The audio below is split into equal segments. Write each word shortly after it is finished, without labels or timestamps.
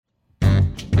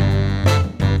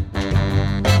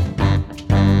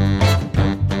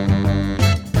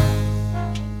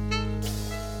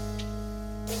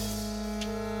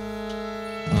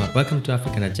Welcome to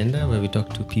African Agenda, where we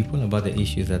talk to people about the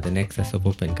issues at the nexus of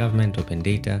open government, open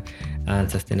data,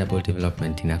 and sustainable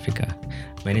development in Africa.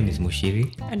 My name is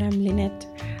Mushiri. And I'm Lynette.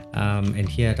 And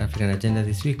here at African Agenda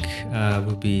this week,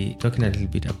 we'll be talking a little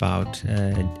bit about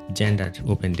gendered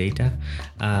open data.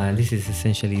 This is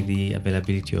essentially the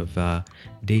availability of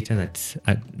data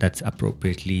that's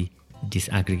appropriately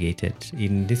disaggregated.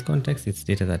 In this context, it's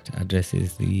data that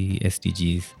addresses the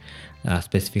SDGs,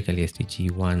 specifically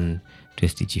SDG 1 to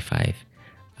SDG 5.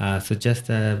 So just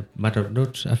a matter of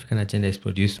note, African Agenda is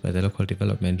produced by the Local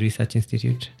Development Research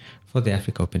Institute for the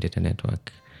Africa Open Data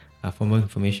Network. For more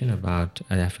information about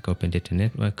the Africa Open Data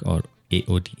Network, or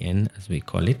AODN as we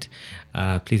call it,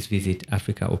 please visit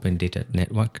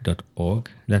africaopendatanetwork.org.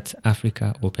 That's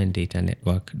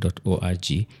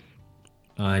africaopendatanetwork.org.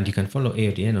 And you can follow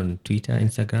AODN on Twitter,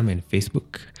 Instagram, and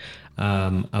Facebook.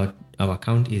 Our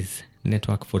account is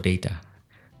Network for Data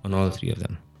on all three of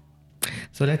them.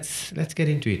 So let's get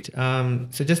into it.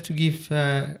 So just to give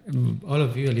all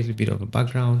of you a little bit of a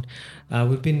background,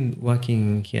 we've been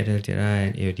working here at LTRI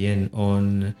and AODN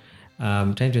on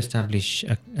trying to establish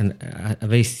a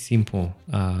very simple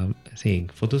thing.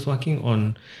 For those working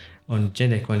on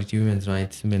gender equality, women's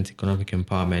rights, women's economic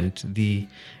empowerment, the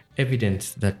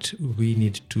evidence that we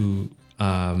need to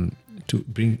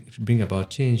bring about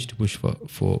change, to push for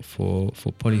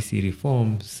policy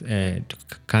reforms, to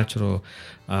cultural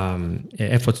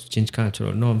efforts to change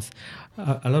cultural norms.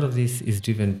 A lot of this is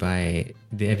driven by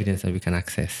the evidence that we can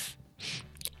access.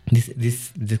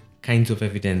 The kinds of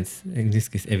evidence, in this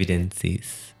case,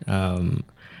 evidences, are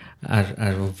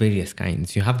of various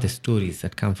kinds. You have the stories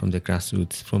that come from the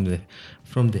grassroots, from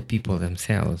the people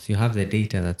themselves. You have the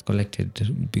data that's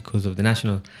collected because of the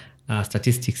national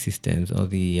statistics systems or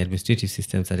the administrative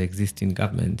systems that exist in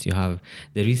governments. You have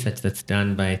the research that's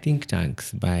done by think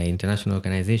tanks, by international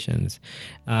organizations.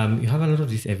 You have a lot of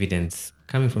this evidence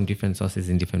coming from different sources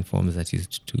in different forms that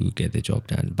used to get the job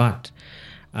done. But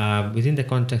within the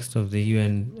context of the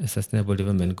UN Sustainable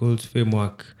Development Goals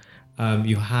framework,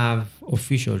 you have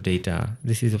official data.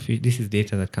 This is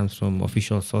data that comes from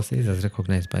official sources as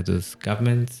recognized by those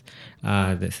governments.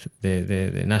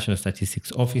 The national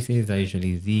statistics offices are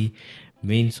usually the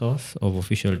main source of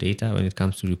official data when it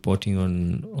comes to reporting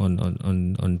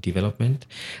on development,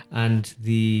 and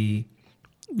the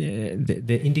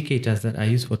indicators that are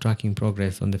used for tracking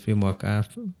progress on the framework are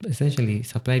essentially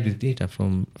supplied with data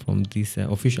from these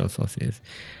official sources.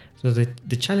 So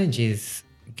the challenge is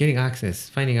getting access,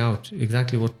 finding out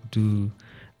exactly what does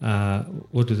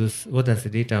the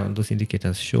data on those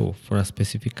indicators show for a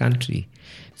specific country.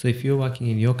 So if you're working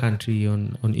in your country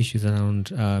on issues around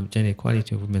gender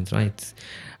equality or women's rights,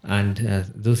 and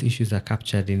those issues are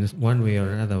captured in one way or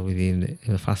another within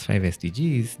the first 5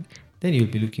 SDGs, then you'll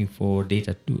be looking for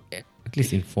data to at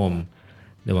least inform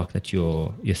the work that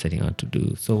you're setting out to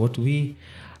do. So what we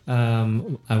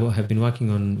have been working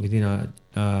on within our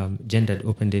gendered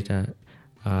open data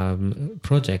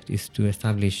project is to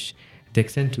establish the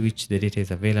extent to which the data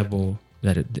is available,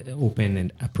 that it's open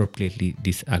and appropriately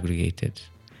disaggregated.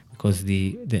 Because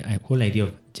the whole idea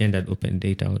of gendered open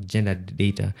data or gendered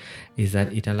data is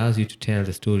that it allows you to tell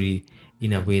the story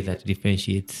in a way that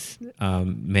differentiates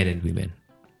men and women.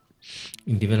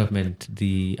 In development,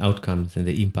 the outcomes and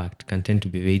the impact can tend to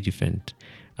be very different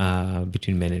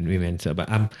between men and women. So, but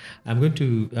I'm going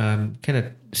to kind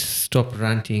of stop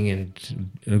ranting and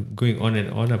going on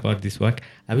and on about this work.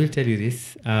 I will tell you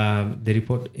this: the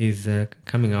report is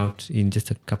coming out in just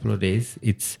a couple of days.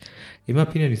 It's, in my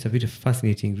opinion, it's a bit of a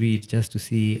fascinating read just to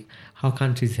see how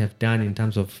countries have done in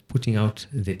terms of putting out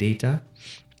the data,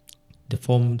 the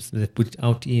forms they put it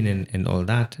out in, and all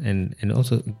that, and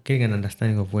also getting an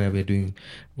understanding of where we're doing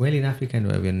well in Africa and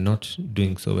where we're not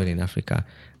doing so well in Africa.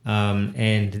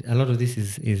 And a lot of this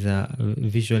is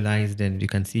visualized, and you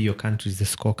can see your country's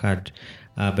scorecard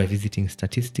by visiting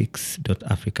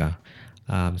statistics.africa.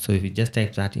 So if you just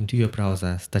type that into your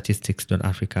browser,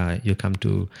 statistics.africa, you come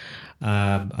to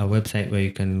a website where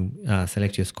you can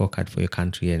select your scorecard for your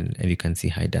country, and you can see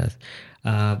how it does.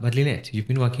 But Lynette, you've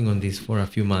been working on this for a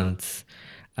few months,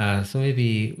 so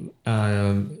maybe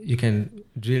you can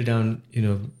drill down,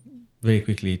 very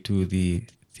quickly to the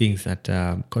things that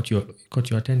caught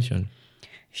your attention.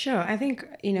 Sure. I think,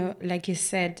 like you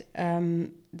said,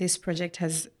 this project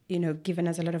has, given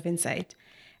us a lot of insight,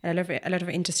 a lot of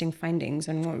interesting findings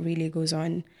on what really goes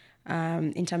on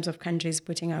in terms of countries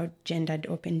putting out gendered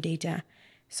open data.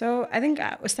 So I think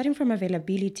starting from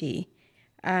availability,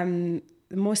 the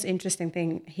most interesting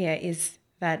thing here is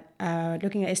that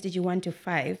looking at SDG 1 to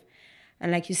 5,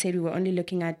 and like you said, we were only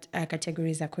looking at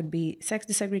categories that could be sex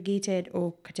disaggregated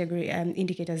or category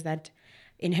indicators that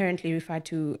inherently refer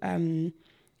to,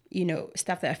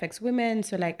 stuff that affects women,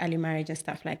 so like early marriage and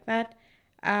stuff like that.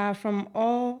 From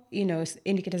all,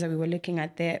 indicators that we were looking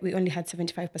at there, we only had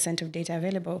 75% of data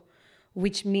available,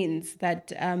 which means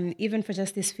that even for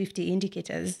just these 50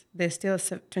 indicators, there's still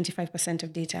 25%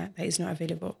 of data that is not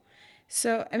available.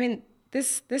 So, I mean,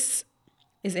 this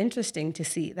is interesting to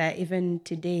see that even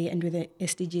today, and with the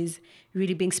SDGs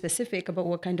really being specific about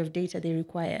what kind of data they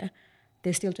require,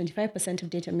 there's still 25% of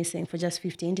data missing for just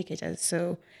 50 indicators.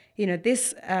 So,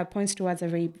 this points towards a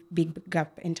very big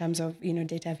gap in terms of,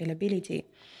 data availability.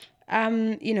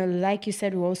 Like you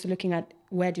said, we're also looking at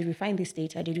where did we find this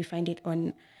data? Did we find it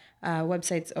on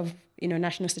websites of,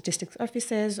 national statistics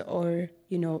offices or,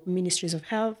 ministries of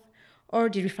health? Or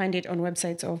did we find it on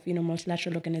websites of,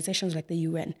 multilateral organizations like the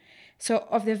UN? So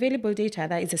of the available data,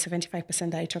 that is the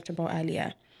 75% that I talked about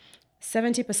earlier.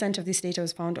 70% of this data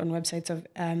was found on websites of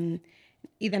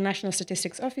either national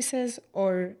statistics offices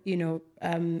or,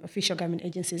 official government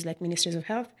agencies like ministries of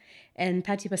health. And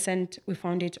 30% we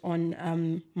found it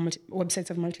on websites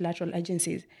of multilateral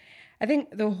agencies. I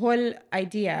think the whole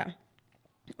idea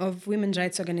of women's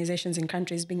rights organizations in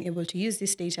countries being able to use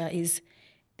this data is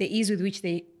the ease with which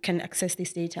they can access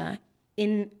this data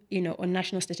in, on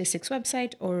national statistics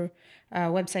website or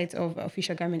websites of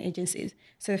official government agencies.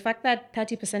 So the fact that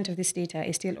 30% of this data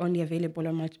is still only available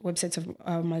on websites of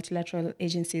multilateral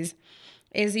agencies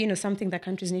is, something that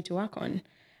countries need to work on.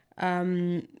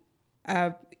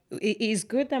 It is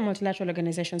good that multilateral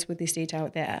organizations put this data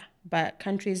out there, but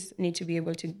countries need to be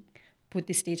able to put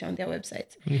this data on their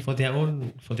websites. I mean, for their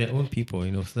own people,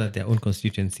 so that their own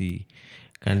constituency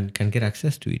can get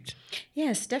access to it.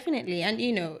 Yes, definitely. And,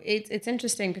 it's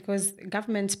interesting because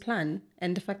governments plan,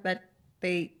 and the fact that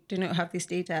they do not have this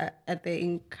data at the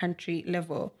in-country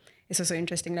level is also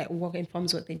interesting, like what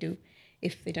informs what they do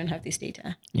if they don't have this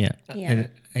data. Yeah. And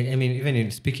I mean, even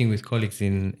in speaking with colleagues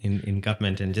in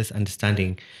government and just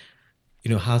understanding,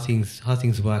 how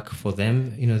things work for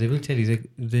them, they will tell you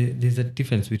there's a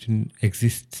difference between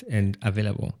exists and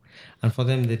available. And for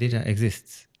them, the data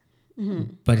exists.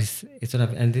 Mm-hmm. But it's sort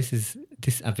of, and this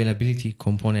availability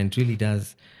component really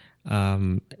does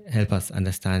help us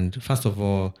understand, first of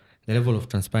all, the level of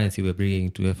transparency we're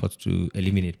bringing to efforts to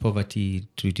eliminate poverty,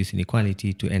 to reduce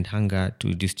inequality, to end hunger, to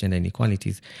reduce gender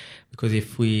inequalities. Because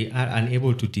if we are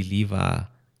unable to deliver,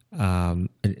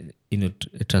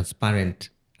 transparent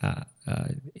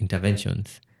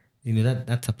interventions,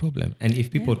 that's a problem. And if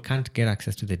people can't get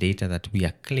access to the data that we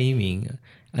are claiming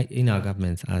in our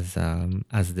governments as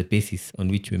the basis on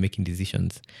which we're making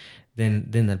decisions,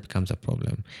 then that becomes a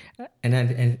problem.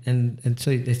 And so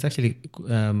it's actually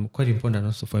quite important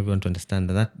also for everyone to understand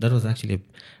that was actually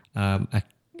a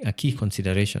key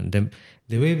consideration.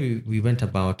 The way we went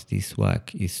about this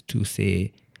work is to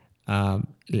say,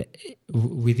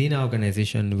 within our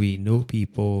organization, we know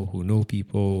people who know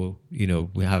people.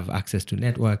 We have access to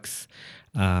networks.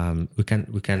 We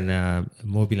can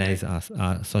mobilize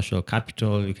our social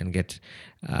capital. We can get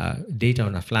data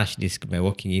on a flash disk by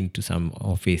walking into some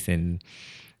office and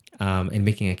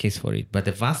making a case for it. But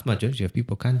the vast majority of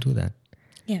people can't do that.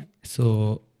 Yeah.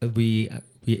 So we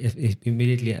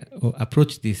immediately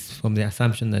approach this from the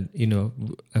assumption that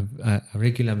a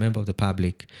regular member of the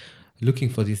public looking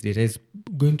for this data is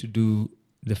going to do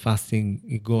the first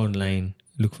thing: go online,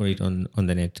 look for it on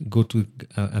the net, go to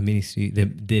a ministry, the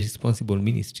responsible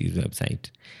ministry's website,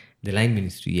 the line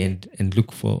ministry, and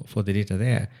look for the data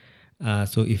there.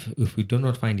 So if we do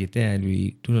not find it there and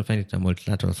we do not find it in a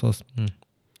multilateral source,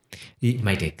 it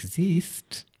might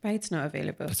exist, but it's not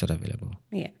available. It's not available.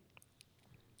 Yeah.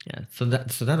 Yeah. So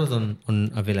that was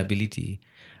on availability,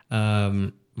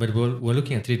 but we're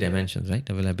looking at 3 dimensions, right?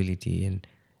 Availability and.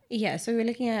 Yeah, so we're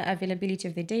looking at availability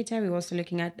of the data. We're also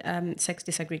looking at sex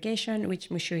disaggregation, which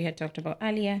Mushui had talked about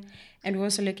earlier. And we're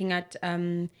also looking at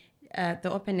the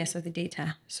openness of the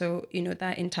data. So,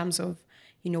 that in terms of,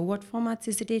 what formats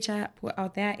is the data put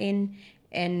out there in,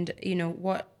 and,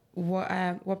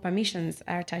 what permissions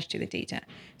are attached to the data.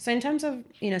 So in terms of,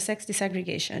 sex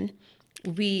disaggregation,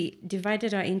 we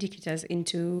divided our indicators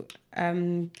into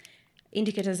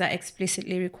indicators that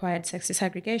explicitly required sex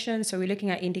disaggregation. So we're looking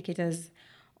at indicators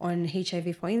on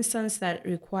HIV, for instance, that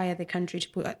require the country to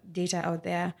put data out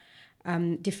there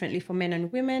differently for men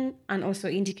and women, and also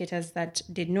indicators that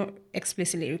did not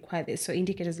explicitly require this. So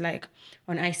indicators like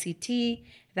on ICT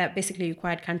that basically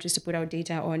required countries to put out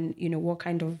data on, what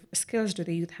kind of skills do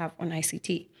the youth have on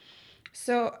ICT.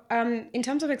 So in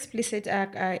terms of explicit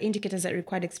indicators that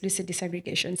required explicit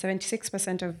disaggregation,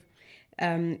 76% of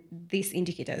these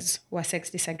indicators were sex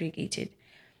disaggregated.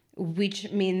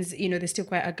 which means, there's still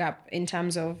quite a gap in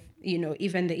terms of,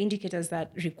 even the indicators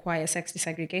that require sex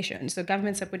disaggregation. So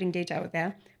governments are putting data out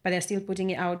there, but they're still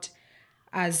putting it out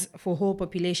as for whole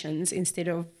populations instead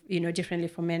of, differently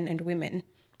for men and women.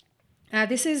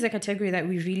 This is a category that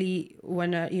we really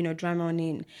want to, drum on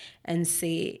in and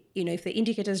say, if the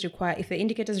indicators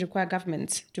require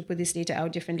governments to put this data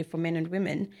out differently for men and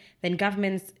women, then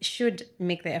governments should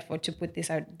make the effort to put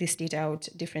this data out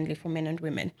differently for men and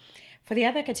women. For the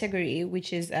other category,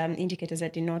 which is indicators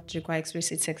that do not require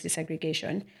explicit sex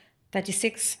disaggregation,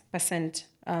 36%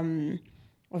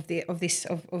 of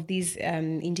these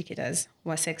indicators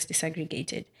were sex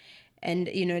disaggregated. And,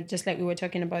 just like we were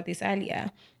talking about this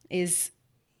earlier, is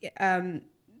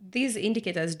these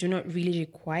indicators do not really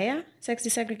require sex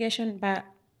disaggregation, but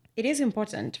it is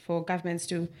important for governments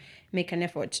to make an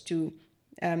effort to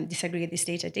disaggregate this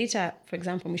data. Data, for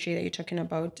example, Michelle, that you're talking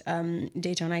about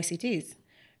data on ICTs,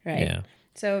 right? Yeah.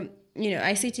 So,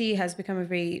 ICT has become a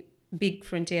very big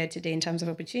frontier today in terms of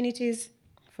opportunities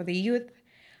for the youth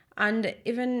and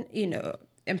even,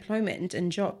 employment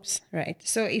and jobs, right?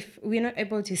 So if we're not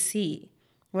able to see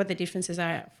what the differences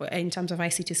are in terms of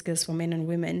ICT skills for men and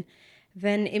women,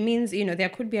 then it means, there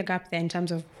could be a gap there in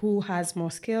terms of who has more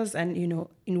skills and,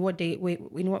 in what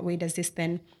way does this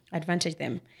then advantage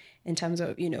them in terms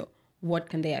of, what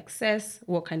can they access,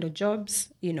 what kind of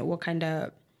jobs, what kind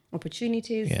of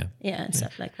opportunities, and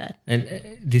stuff like that. And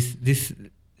this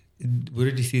we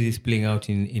already see this playing out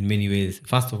in many ways.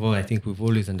 First of all, I think we've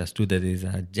always understood that there's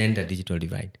a gender digital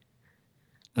divide.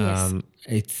 Yes.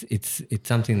 It's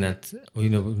something that,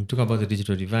 when we talk about the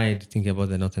digital divide, thinking about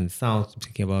the North and South,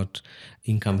 thinking about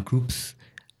income groups,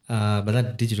 but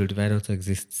that digital divide also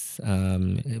exists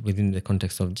within the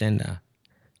context of gender.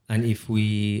 And if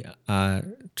we are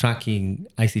tracking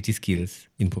ICT skills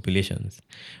in populations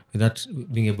without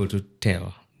being able to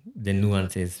tell the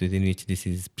nuances within which this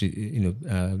is,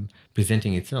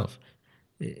 presenting itself,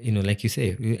 like you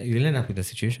say, you'll end up with a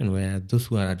situation where those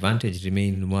who are advantaged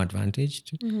remain more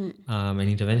advantaged, and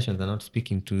interventions are not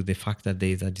speaking to the fact that there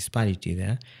is a disparity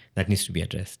there that needs to be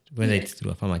addressed, whether it's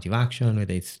through affirmative action,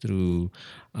 whether it's through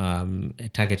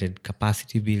targeted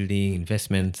capacity building,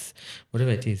 investments,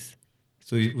 whatever it is.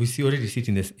 So we already see it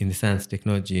in the science,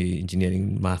 technology,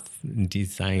 engineering, math,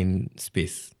 design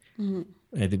space.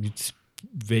 It's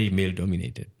very male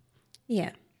dominated. Yeah.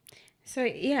 So,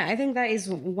 I think that is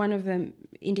one of the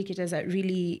indicators that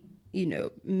really,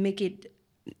 make it,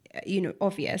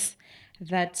 obvious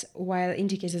that while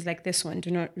indicators like this one do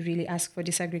not really ask for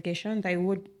disaggregation, they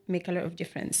would make a lot of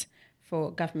difference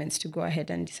for governments to go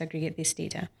ahead and disaggregate this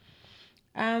data.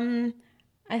 I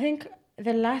think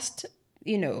the last,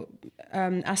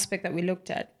 aspect that we looked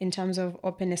at in terms of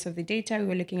openness of the data, we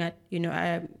were looking at,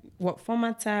 what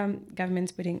formats are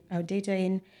governments putting our data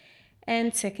in,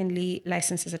 and secondly,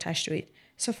 licenses attached to it.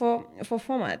 So for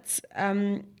formats,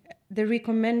 the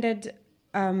recommended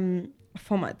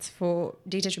formats for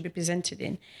data to be presented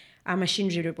in are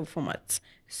machine-readable formats,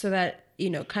 so that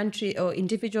country or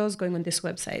individuals going on these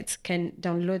websites can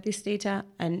download this data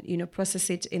and process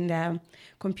it in their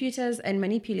computers and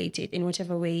manipulate it in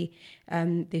whatever way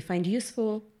they find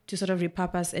useful to sort of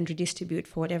repurpose and redistribute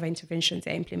for whatever interventions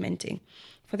they're implementing.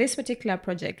 For this particular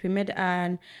project, we made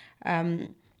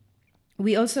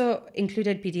we also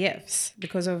included PDFs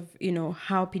because of,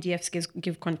 how PDFs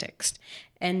give context.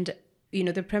 And,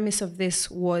 the premise of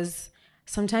this was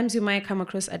sometimes you might come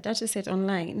across a data set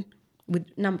online with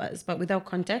numbers, but without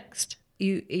context,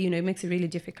 it makes it really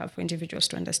difficult for individuals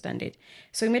to understand it.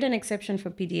 So we made an exception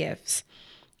for PDFs,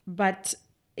 but,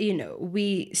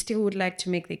 we still would like to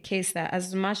make the case that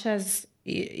as much as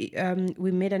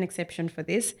we made an exception for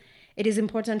this, it is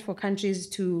important for countries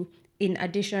to, in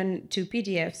addition to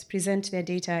PDFs, present their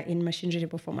data in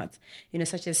machine-readable formats,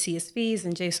 such as CSVs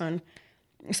and JSON.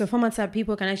 So formats that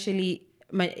people can actually,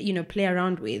 play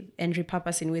around with and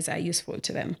repurpose in ways that are useful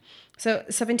to them. So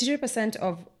 72%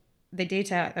 of the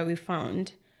data that we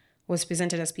found was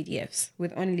presented as PDFs,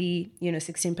 with only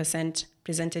 16%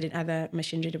 presented in other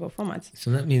machine-readable formats. So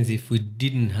that means if we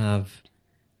didn't have,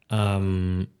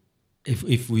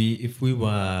 if we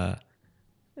were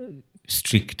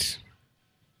strict,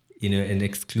 and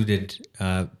excluded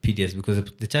PDFs, because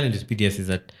the challenge with PDFs is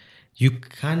that you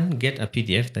can get a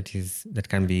PDF that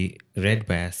can be read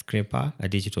by a scraper, a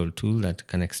digital tool that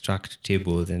can extract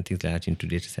tables and things like that into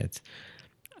data sets.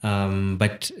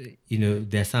 But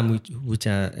there are some which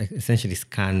are essentially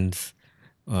scans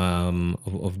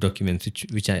of documents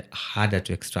which are harder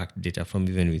to extract data from,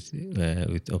 even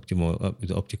with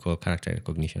optical character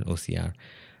recognition, OCR.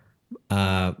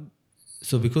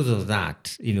 So because of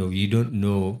that, you don't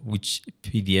know which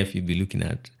PDF you'll be looking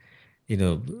at.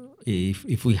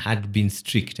 if we had been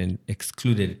strict and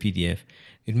excluded PDF,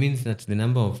 it means that the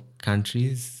number of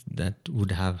countries that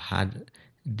would have had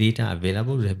data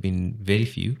available would have been very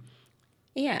few.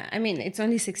 Yeah, I mean, it's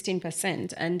only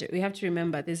 16%. And we have to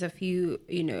remember there's a few,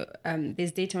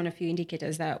 there's data on a few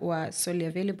indicators that were solely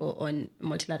available on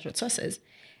multilateral sources.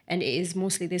 And it is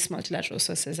mostly these multilateral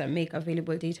sources that make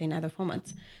available data in other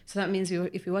formats. So that means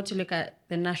if we were to look at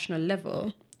the national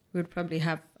level, we would probably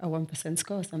have a 1%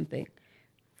 score or something,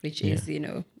 which is,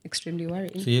 extremely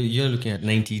worrying. So you're looking at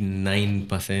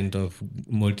 99%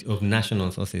 of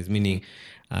national sources, meaning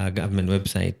a government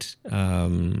website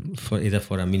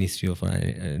for a ministry or for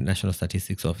a national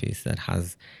statistics office that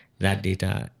has that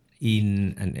data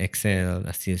in an Excel,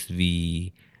 a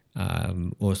CSV,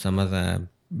 or some other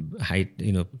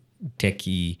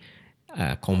techie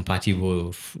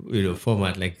compatible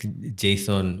format like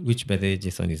JSON, which by the way,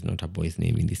 JSON is not a boy's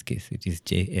name in this case. It is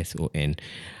JSON.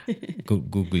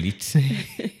 Google it.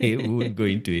 We won't go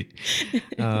into it.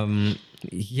 And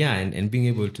being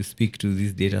able to speak to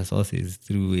these data sources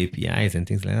through APIs and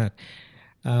things like that.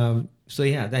 I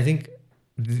think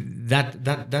that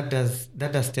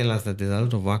does tell us that there's a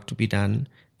lot of work to be done.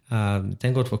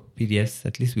 Thank God for PDFs.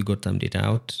 At least we got some data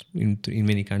out in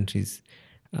many countries.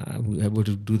 We were able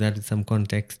to do that in some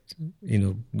context.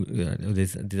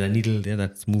 There's a needle there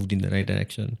that's moved in the right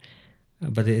direction,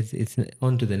 but it's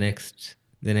on to the next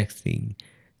thing.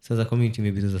 So as a community,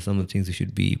 maybe those are some of the things we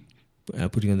should be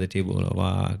putting on the table of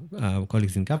our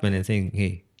colleagues in government and saying,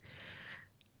 hey,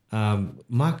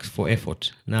 marks for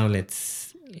effort. Now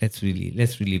let's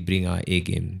really bring our A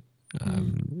game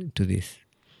to this.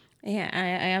 Yeah,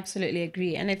 I absolutely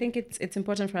agree. And I think it's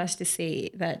important for us to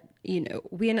say that,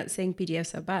 we are not saying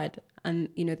PDFs are bad and,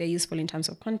 they're useful in terms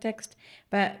of context.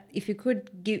 But if you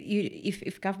could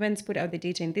if governments put out the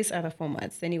data in these other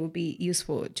formats, then it would be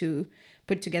useful to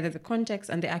put together the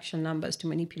context and the actual numbers to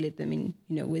manipulate them in,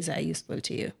 ways that are useful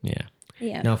to you. Yeah.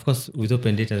 Yeah. Now, of course, with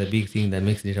open data, the big thing that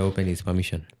makes data open is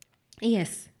permission.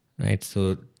 Yes. Right.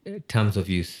 So terms of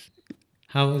use.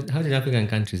 How did African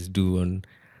countries do on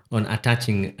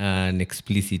attaching an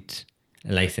explicit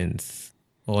license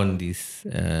on this?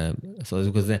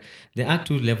 Because there are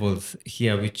two levels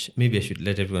here, which maybe I should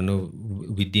let everyone know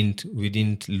we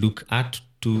didn't look at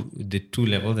the two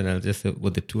levels, and I'll just say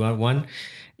what the two are. One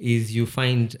is you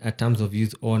find terms of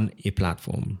use on a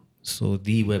platform. So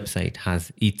the website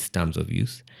has its terms of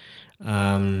use.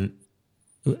 And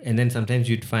then sometimes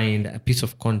you'd find a piece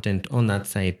of content on that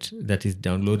site that is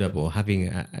downloadable having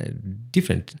a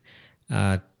different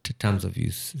terms of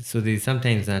use. So there's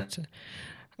sometimes that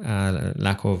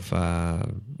lack of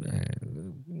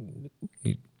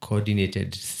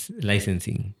coordinated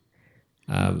licensing.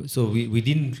 So we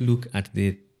didn't look at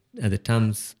the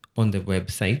terms on the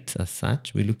website as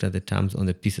such. We looked at the terms on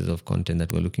the pieces of content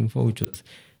that we're looking for, which was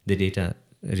the data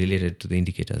related to the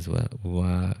indicators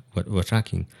we're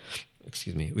tracking.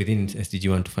 Excuse me, within SDG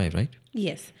 1 to 5, right?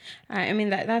 Yes, I mean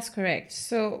that's correct.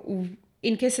 So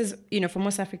in cases, for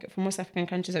most African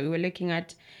countries that we were looking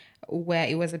at, where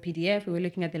it was a PDF, we were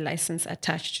looking at the license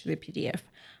attached to the PDF.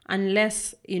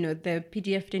 Unless the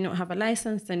PDF did not have a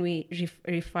license, then we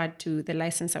referred to the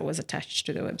license that was attached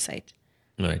to the website.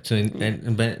 Right. So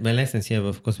and by license here,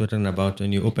 of course, we're talking about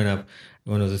when you open up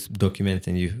one of those documents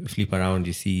and you flip around,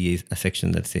 you see a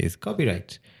section that says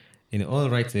copyright. All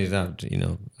rights reserved.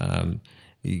 What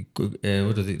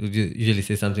does it usually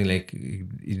say? Something like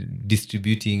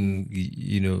distributing,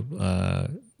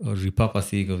 or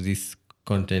repurposing of this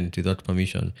content without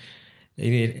permission.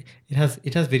 It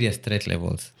has various threat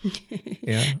levels.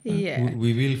 Yeah. Yeah.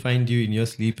 We will find you in your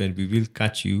sleep and we will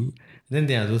catch you. Then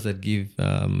there are those that give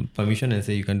permission and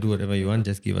say you can do whatever you want,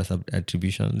 just give us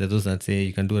attribution. There are those that say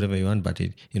you can do whatever you want, but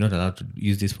you're not allowed to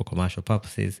use this for commercial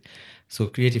purposes. So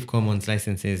Creative Commons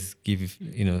licenses give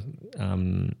you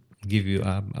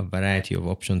a variety of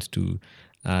options to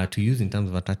use in terms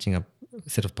of attaching a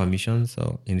set of permissions.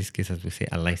 So in this case, as we say,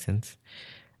 a license.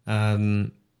 So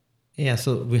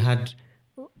we had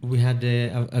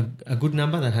a good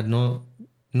number that had no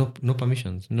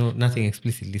permissions, nothing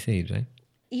explicitly said, right?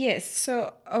 Yes.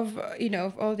 So of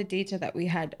all the data that we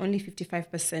had, only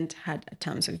 55% had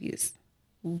terms of use,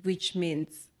 which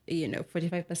means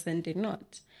 45% did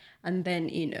not. And then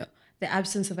the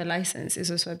absence of a license is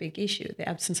also a big issue. The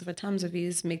absence of a terms of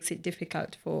use makes it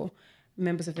difficult for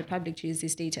members of the public to use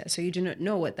this data. So you do not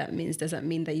know what that means. Does that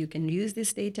mean that you can use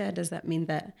this data? Does that mean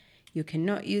that you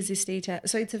cannot use this data?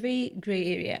 So it's a very gray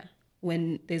area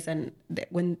when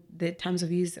when the terms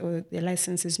of use or the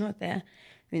license is not there.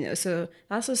 So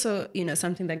that's also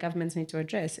something that governments need to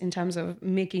address in terms of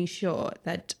making sure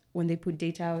that when they put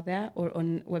data out there or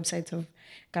on websites of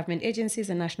government agencies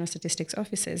and national statistics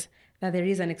offices, that there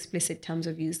is an explicit terms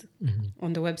of use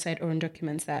on the website or on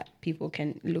documents that people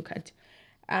can look at.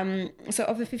 So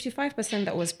of the 55%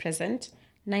 that was present,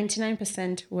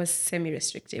 99% was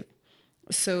semi-restrictive.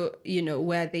 So,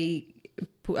 where they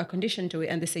put a condition to it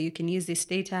and they say you can use this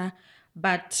data,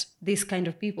 but this kind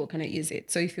of people cannot use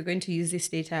it. So if you're going to use this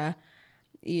data,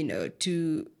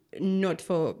 to not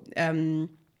for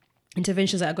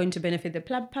interventions that are going to benefit the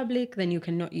public, then you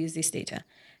cannot use this data.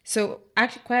 So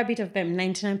actually quite a bit of them,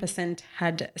 99%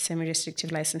 had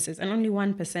semi-restrictive licenses, and only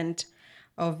 1%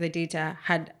 of the data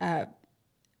had a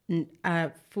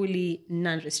fully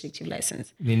non-restrictive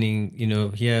license. Meaning,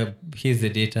 here's the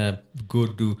data,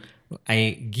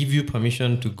 I give you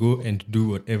permission to go and do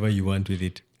whatever you want with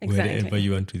it. Exactly. Wherever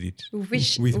you want with it.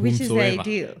 Which is the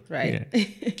ideal, right? Yeah.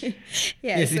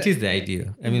 Yeah, yes, it is the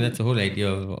ideal. I mean, that's the whole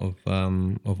idea of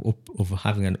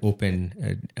having an open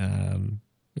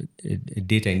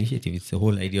data initiative. It's the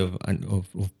whole idea of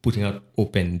putting out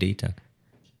open data.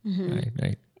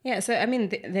 Right. Yeah, so I mean,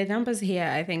 the numbers here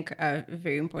I think are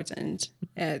very important.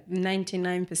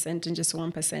 99% and just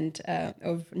 1%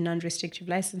 of non-restrictive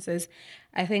licenses.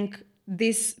 I think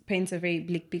this paints a very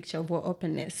bleak picture of what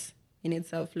openness in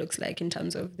itself looks like in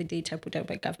terms of the data put out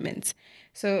by governments.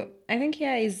 So I think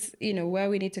here is, where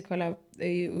we need to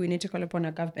call upon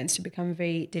our governments to become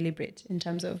very deliberate in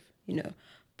terms of,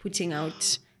 putting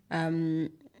out,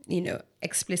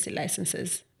 explicit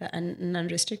licenses that are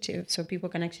non-restrictive so people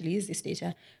can actually use this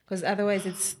data, because otherwise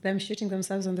it's them shooting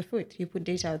themselves on the foot. You put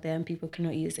data out there and people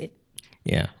cannot use it.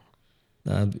 Yeah.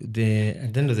 At the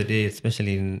end of the day,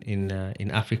 especially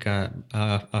in Africa,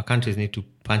 our countries need to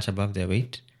punch above their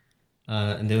weight.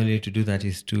 And the only way to do that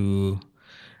is to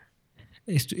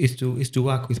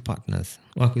work with partners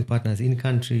in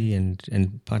country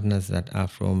and partners that are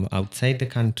from outside the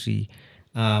country.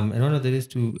 And one of the ways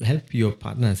to help your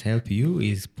partners help you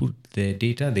is put the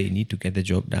data they need to get the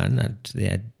job done at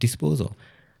their disposal.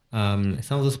 Some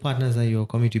of those partners are your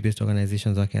community-based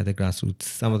organizations working at the grassroots.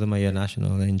 Some of them are your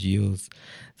national NGOs.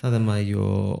 Some of them are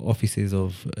your offices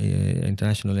of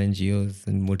international NGOs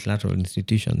and multilateral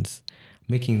institutions.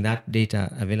 Making that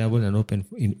data available and open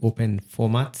in open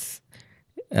formats,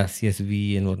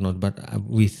 CSV and whatnot, but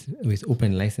with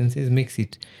open licenses makes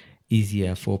it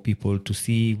easier for people to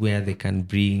see where they can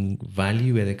bring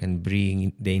value, where they can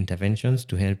bring the interventions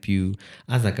to help you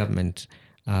as a government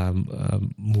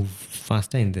move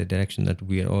faster in the direction that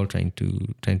we are all trying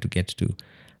to get to.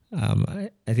 I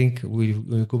think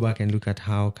we'll go back and look at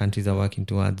how countries are working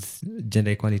towards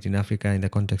gender equality in Africa in the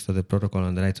context of the Protocol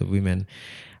on the Rights of Women.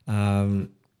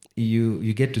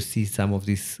 You get to see some of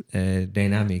this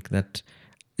dynamic that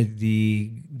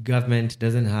the government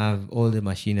doesn't have all the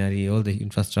machinery, all the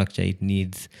infrastructure it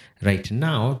needs right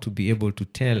now to be able to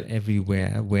tell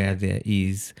everywhere where there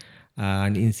is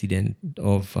an incident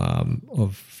of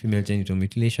female genital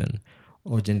mutilation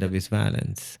or gender-based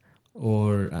violence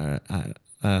or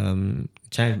early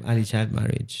child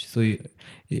marriage. So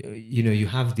you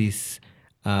have this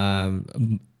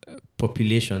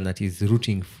population that is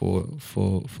rooting for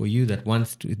you, that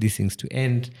wants these things to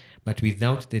end, but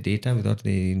without the data, without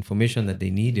the information that they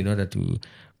need in order to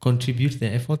contribute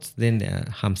their efforts, then they are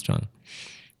hamstrung,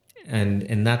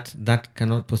 and that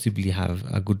cannot possibly have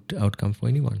a good outcome for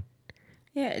anyone.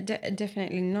 Yeah,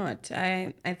 definitely not.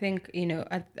 I think,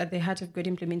 at the heart of good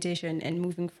implementation and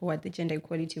moving forward the gender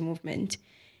equality movement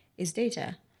is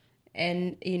data.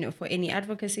 And, for any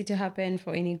advocacy to happen,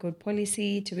 for any good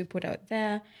policy to be put out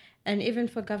there, and even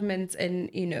for governments and,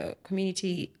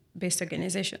 community-based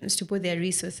organizations to put their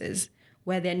resources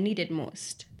where they're needed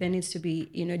most, there needs to be,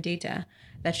 data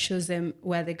that shows them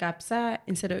where the gaps are,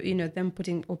 instead of, them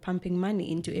putting or pumping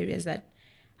money into areas that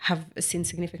have seen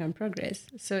significant progress.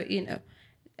 So,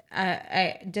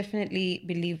 I definitely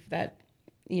believe that,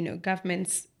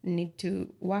 governments need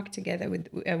to work together with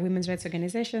women's rights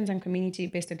organizations and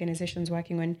community-based organizations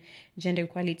working on gender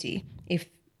equality if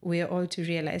we are all to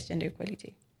realize gender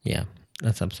equality. Yeah,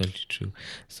 that's absolutely true.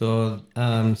 So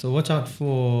look out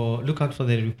for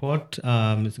the report.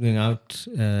 It's going out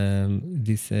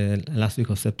this last week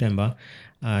of September.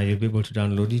 You'll be able to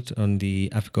download it on the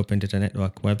Africa Open Data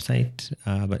Network website.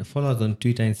 But follow us on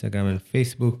Twitter, Instagram, and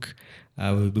Facebook.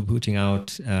 We'll be putting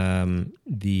out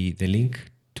the link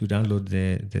to download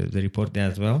the report there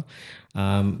as well.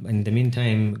 In the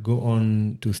meantime, go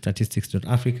on to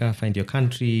statistics.africa, find your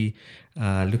country,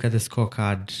 look at the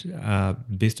scorecard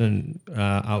based on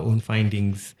our own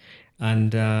findings,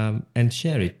 and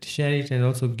share it, and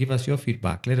also give us your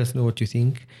feedback. Let us know what you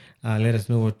think. Let us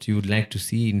know what you would like to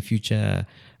see in future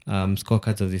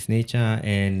scorecards of this nature,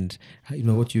 and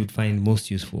what you would find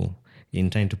most useful in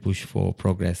trying to push for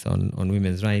progress on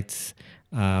women's rights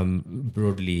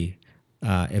broadly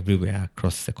everywhere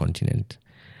across the continent.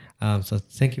 So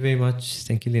thank you very much.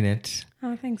 Thank you, Lynette.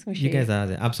 Oh, thanks, Moshe. You guys are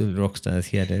the absolute rock stars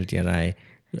here at LTRI,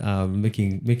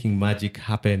 making magic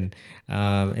happen.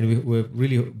 And we're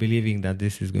really believing that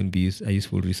this is going to be a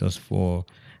useful resource for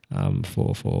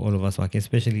all of us working,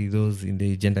 especially those in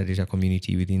the gender data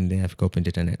community within the Africa Open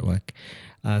Data Network.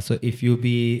 So if you'll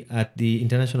be at the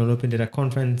International Open Data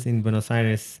Conference in Buenos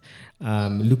Aires,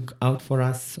 look out for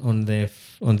us on the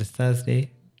Thursday.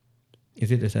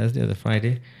 Is it the Thursday or the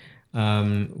Friday?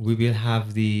 We will have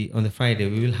on the Friday,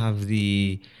 we will have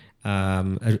the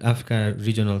Africa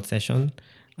regional session,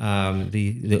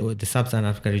 the Sub-Saharan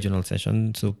Africa regional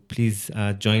session. So please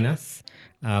join us.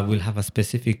 We'll have a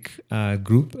specific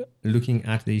group looking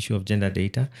at the issue of gender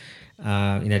data,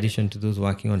 in addition to those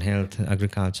working on health,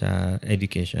 agriculture,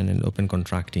 education, and open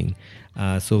contracting.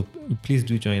 So please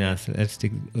do join us.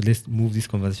 Let's move this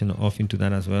conversation off into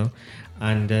that as well.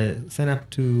 And sign up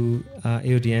to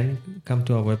AODN. Come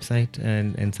to our website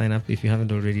and sign up if you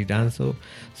haven't already done so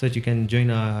that you can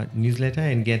join our newsletter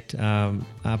and get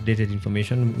updated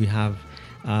information. We have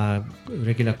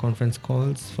regular conference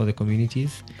calls for the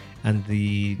communities, and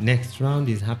the next round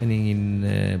is happening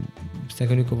in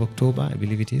second week of October, I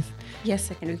believe it is. Yes,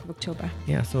 second week of October.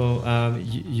 Yeah, so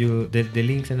the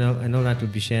links and all that will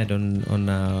be shared on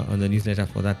the newsletter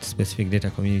for that specific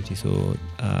data community. So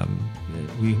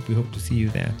we hope to see you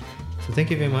there. So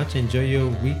thank you very much. Enjoy your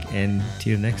week, and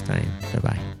till next time. Bye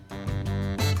bye.